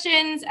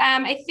questions,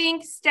 I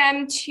think,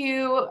 stem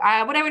to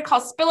what I would call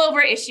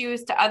spillover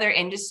issues to other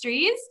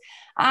industries.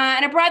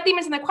 And a broad theme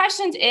in the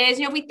questions is,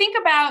 if we think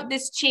about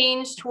this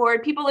change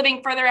toward people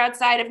living further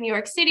outside of New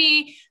York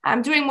City,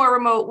 doing more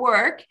remote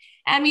work,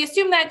 and we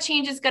assume that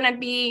change is going to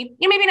be,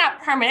 maybe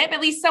not permanent, but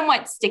at least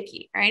somewhat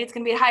sticky, right? It's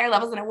going to be at higher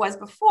levels than it was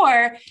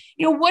before.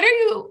 What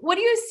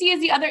do you see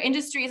as the other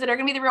industries that are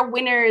going to be the real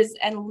winners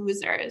and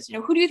losers?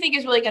 Who do you think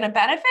is really going to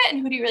benefit,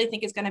 and who do you really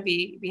think is going to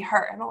be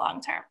hurt in the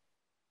long term?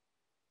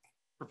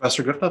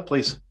 Professor Gupta,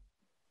 please.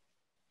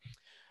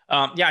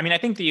 Yeah, I mean, I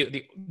think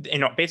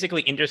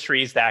basically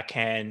industries that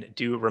can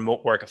do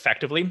remote work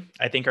effectively,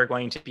 I think are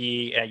going to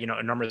be,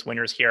 enormous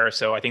winners here.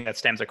 So I think that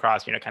stems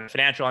across, kind of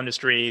financial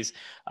industries,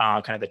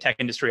 kind of the tech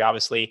industry,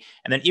 obviously.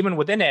 And then even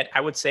within it,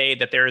 I would say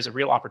that there is a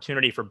real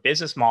opportunity for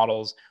business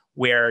models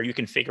where you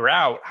can figure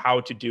out how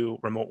to do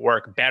remote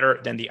work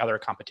better than the other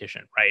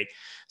competition, right?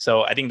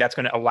 So I think that's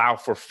going to allow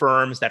for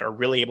firms that are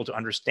really able to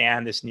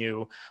understand this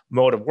new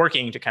mode of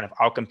working to kind of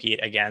outcompete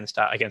against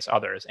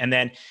others. And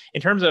then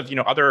in terms of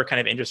other kind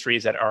of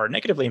industries that are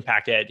negatively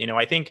impacted,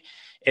 I think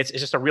it's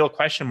just a real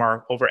question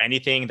mark over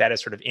anything that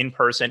is sort of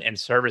in-person and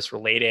service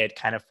related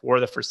kind of for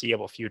the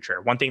foreseeable future.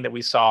 One thing that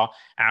we saw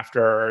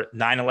after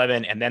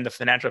 9/11 and then the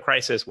financial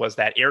crisis was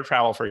that air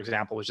travel, for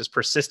example, was just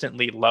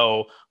persistently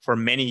low for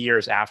many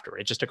years after.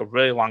 It just took a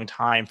really long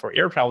time for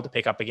air travel to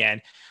pick up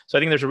again. So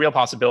I think there's a real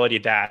possibility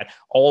that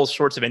all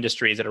sorts of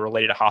industries that are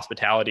related to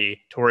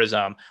hospitality,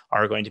 tourism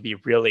are going to be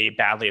really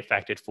badly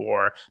affected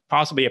for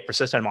possibly a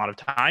persistent amount of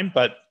time,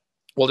 but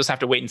we'll just have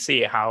to wait and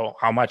see how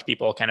much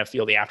people kind of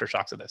feel the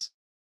aftershocks of this.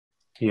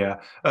 Yeah,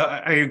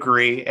 I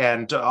agree.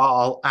 And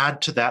I'll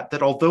add to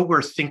that although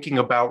we're thinking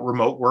about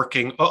remote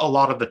working a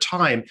lot of the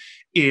time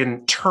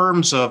in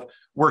terms of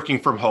working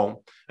from home,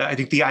 I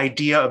think the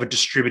idea of a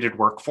distributed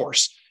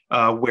workforce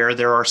where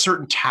there are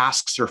certain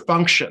tasks or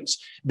functions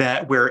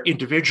where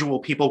individual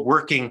people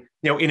working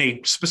in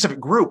a specific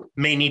group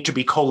may need to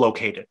be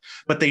co-located,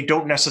 but they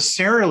don't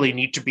necessarily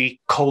need to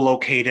be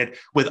co-located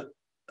with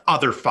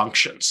other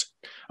functions.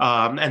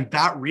 And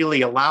that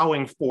really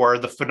allowing for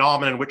the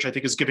phenomenon, which I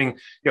think is giving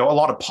a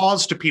lot of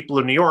pause to people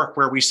in New York,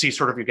 where we see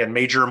sort of, again,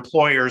 major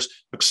employers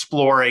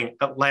exploring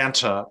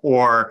Atlanta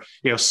or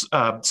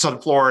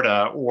Southern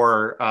Florida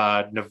or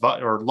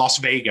Nevada, or Las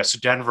Vegas,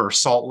 Denver,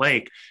 Salt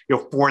Lake,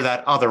 for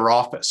that other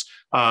office.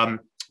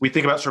 We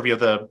think about sort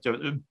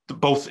of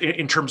both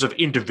in terms of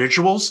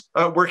individuals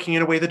working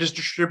in a way that is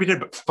distributed,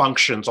 but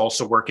functions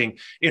also working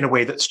in a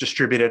way that's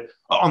distributed.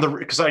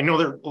 Because I know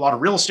there are a lot of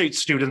real estate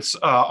students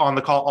on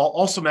the call. I'll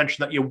also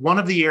mention that one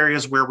of the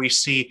areas where we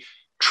see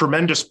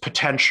tremendous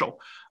potential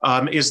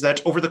is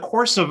that over the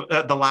course of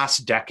the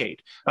last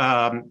decade,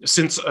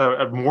 since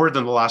more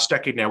than the last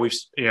decade now, we've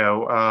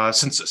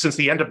since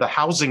the end of the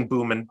housing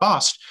boom and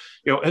bust,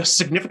 a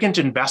significant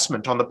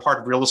investment on the part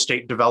of real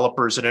estate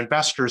developers and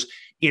investors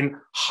in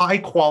high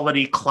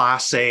quality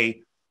Class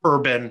A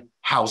urban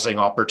housing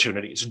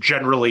opportunities,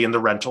 generally in the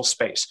rental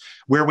space.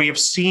 Where we have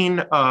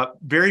seen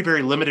very,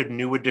 very limited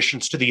new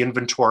additions to the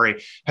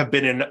inventory have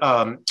been in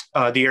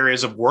the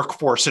areas of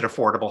workforce and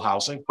affordable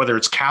housing, whether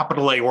it's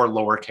capital A or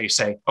lowercase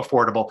a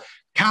affordable.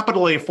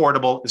 Capital A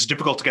affordable is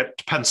difficult to get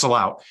to pencil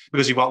out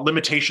because you've got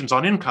limitations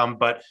on income,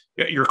 but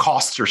your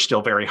costs are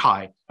still very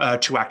high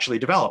to actually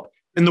develop.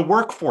 In the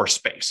workforce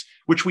space,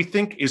 which we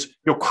think is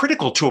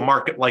critical to a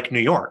market like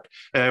New York,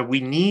 we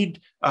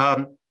need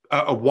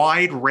a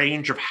wide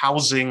range of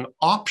housing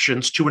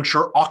options to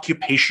ensure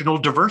occupational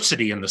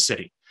diversity in the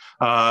city.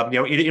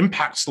 It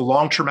impacts the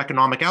long-term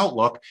economic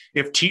outlook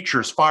if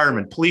teachers,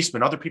 firemen,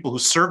 policemen, other people who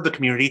serve the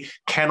community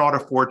cannot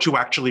afford to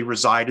actually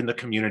reside in the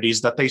communities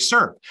that they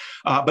serve.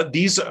 But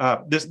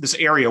this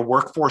area,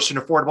 workforce and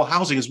affordable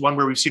housing, is one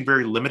where we've seen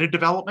very limited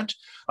development,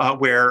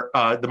 where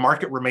the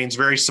market remains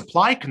very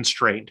supply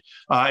constrained,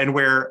 and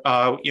where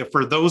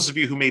for those of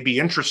you who may be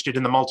interested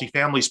in the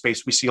multifamily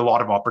space, we see a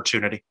lot of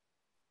opportunity.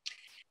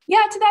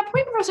 Yeah, to that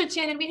point, Professor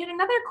Chandan, we had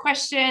another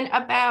question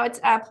about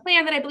a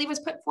plan that I believe was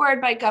put forward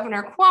by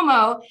Governor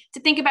Cuomo to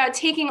think about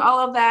taking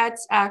all of that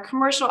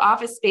commercial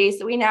office space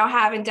that we now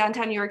have in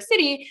downtown New York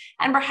City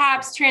and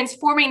perhaps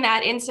transforming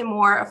that into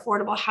more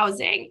affordable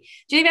housing.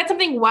 Do you think that's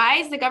something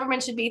wise the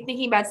government should be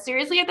thinking about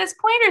seriously at this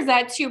point, or is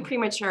that too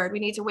premature? We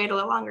need to wait a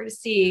little longer to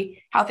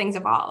see how things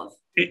evolve?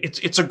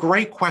 It's a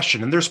great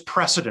question, and there's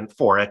precedent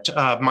for it.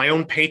 My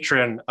own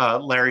patron,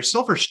 Larry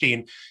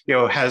Silverstein,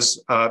 has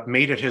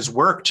made it his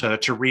work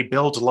to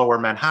rebuild Lower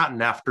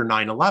Manhattan after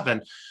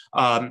 9/11.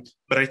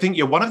 But I think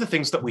one of the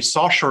things that we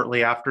saw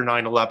shortly after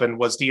 9/11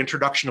 was the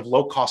introduction of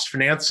low-cost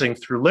financing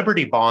through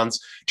Liberty bonds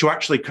to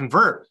actually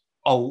convert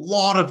a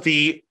lot of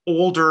the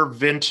older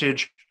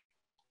vintage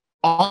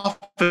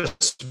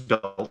office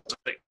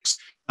buildings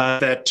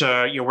that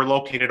were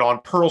located on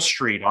Pearl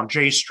Street, on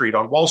J Street,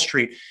 on Wall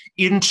Street,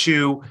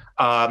 into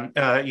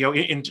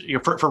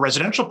for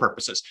residential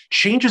purposes.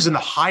 Changes in the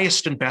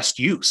highest and best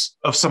use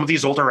of some of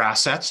these older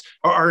assets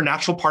are a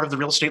natural part of the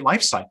real estate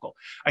life cycle.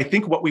 I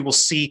think what we will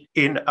see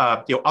in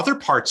other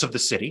parts of the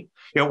city,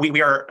 we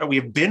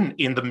have been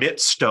in the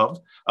midst of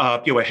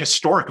a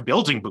historic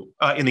building boom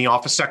in the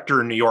office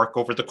sector in New York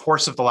over the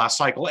course of the last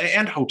cycle,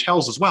 and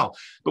hotels as well.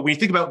 But when you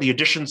think about the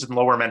additions in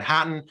Lower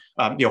Manhattan,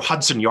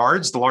 Hudson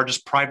Yards, the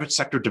largest private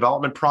sector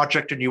development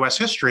project in U.S.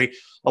 history,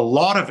 a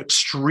lot of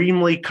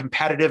extremely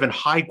competitive and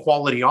high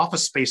quality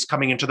office space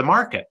coming into the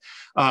market,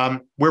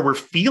 where we're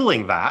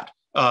feeling that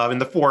in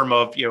the form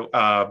of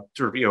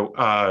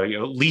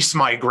lease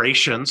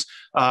migrations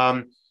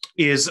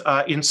is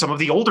in some of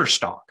the older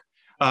stock.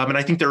 And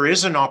I think there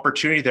is an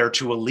opportunity there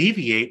to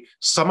alleviate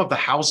some of the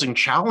housing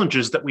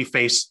challenges that we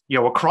face,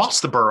 across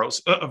the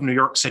boroughs of New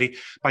York City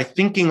by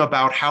thinking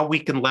about how we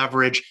can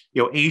leverage,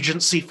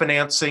 agency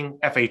financing,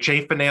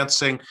 FHA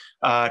financing,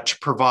 to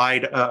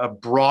provide a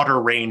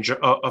broader range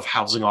of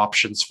housing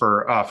options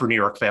for New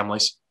York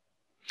families.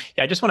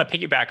 Yeah, I just want to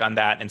piggyback on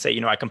that and say,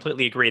 I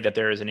completely agree that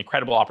there is an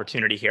incredible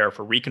opportunity here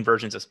for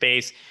reconversions of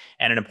space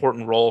and an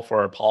important role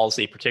for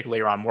policy,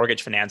 particularly around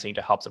mortgage financing,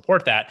 to help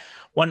support that.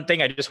 One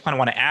thing I just kind of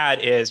want to add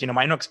is,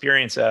 my own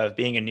experience of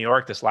being in New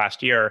York this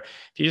last year.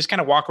 If you just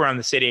kind of walk around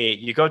the city,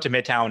 you go to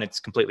Midtown, it's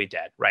completely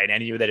dead, right?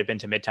 Any of you that have been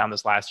to Midtown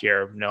this last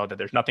year know that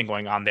there's nothing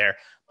going on there.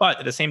 But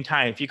at the same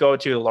time, if you go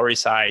to the Lower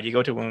East Side, you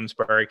go to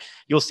Williamsburg,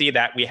 you'll see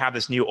that we have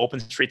this new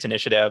Open Streets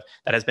initiative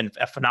that has been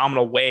a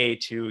phenomenal way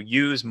to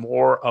use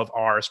more of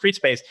our street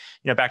space.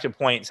 Back to the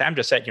point Sam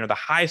just said, the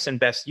highest and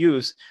best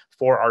use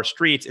for our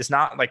streets is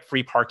not like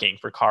free parking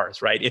for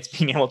cars, right? It's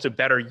being able to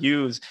better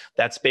use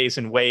that space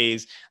in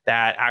ways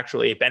that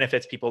actually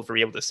benefits people to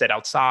be able to sit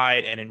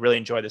outside and really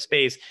enjoy the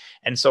space.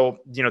 And so,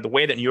 the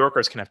way that New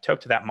Yorkers kind of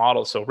took to that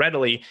model so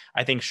readily,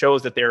 I think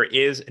shows that there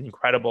is an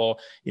incredible,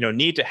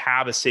 need to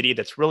have a city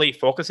that's really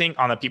focusing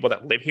on the people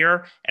that live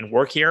here and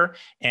work here.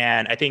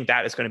 And I think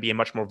that is going to be a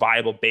much more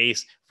viable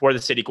base for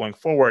the city going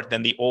forward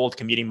than the old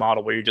commuting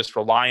model where you just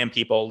rely on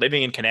people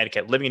living in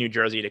Connecticut, living in New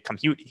Jersey to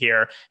commute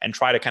here and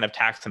try to kind of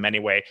tax them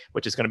anyway,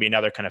 which is going to be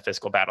another kind of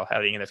fiscal battle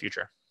heading in the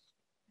future.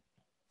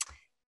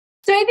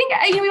 So I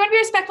think we want to be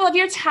respectful of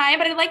your time,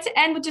 but I'd like to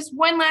end with just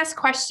one last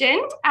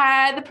question.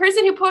 The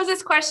person who posed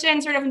this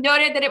question sort of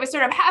noted that it was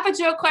sort of half a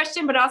joke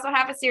question, but also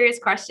half a serious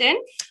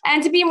question.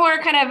 And to be more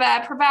kind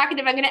of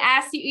provocative, I'm going to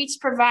ask you each to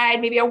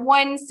provide maybe a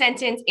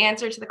one-sentence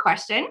answer to the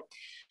question.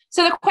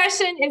 So the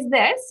question is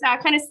this,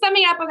 kind of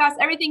summing up across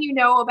everything you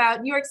know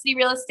about New York City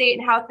real estate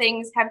and how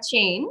things have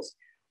changed.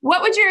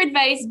 What would your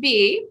advice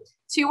be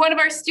to one of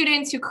our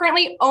students who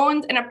currently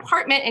owns an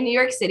apartment in New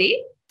York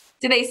City?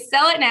 Do they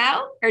sell it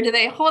now or do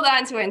they hold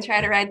on to it and try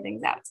to ride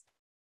things out?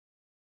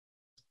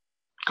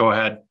 Go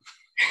ahead.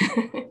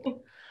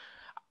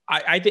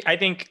 I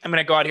think I'm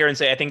going to go out here and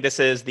say I think this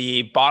is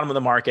the bottom of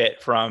the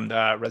market from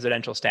the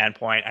residential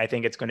standpoint. I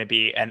think it's going to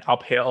be an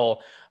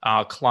uphill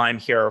climb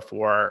here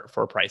for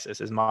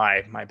prices is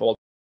my bold.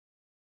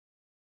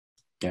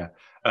 Yeah,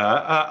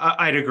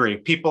 I'd agree.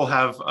 People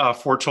have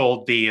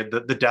foretold the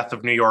death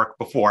of New York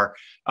before,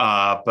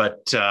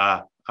 but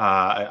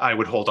I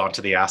would hold on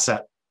to the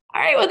asset.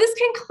 All right, well, this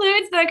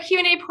concludes the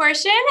Q&A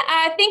portion.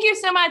 Thank you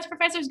so much,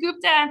 Professors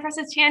Gupta and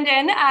Professor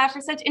Chandan,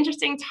 for such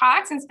interesting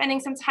talks and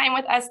spending some time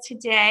with us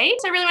today.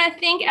 So I really want to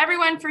thank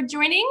everyone for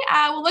joining.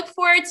 We'll look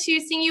forward to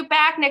seeing you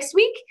back next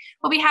week.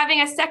 We'll be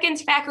having a second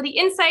Faculty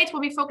Insight.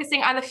 We'll be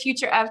focusing on the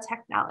future of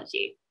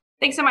technology.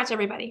 Thanks so much,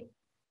 everybody.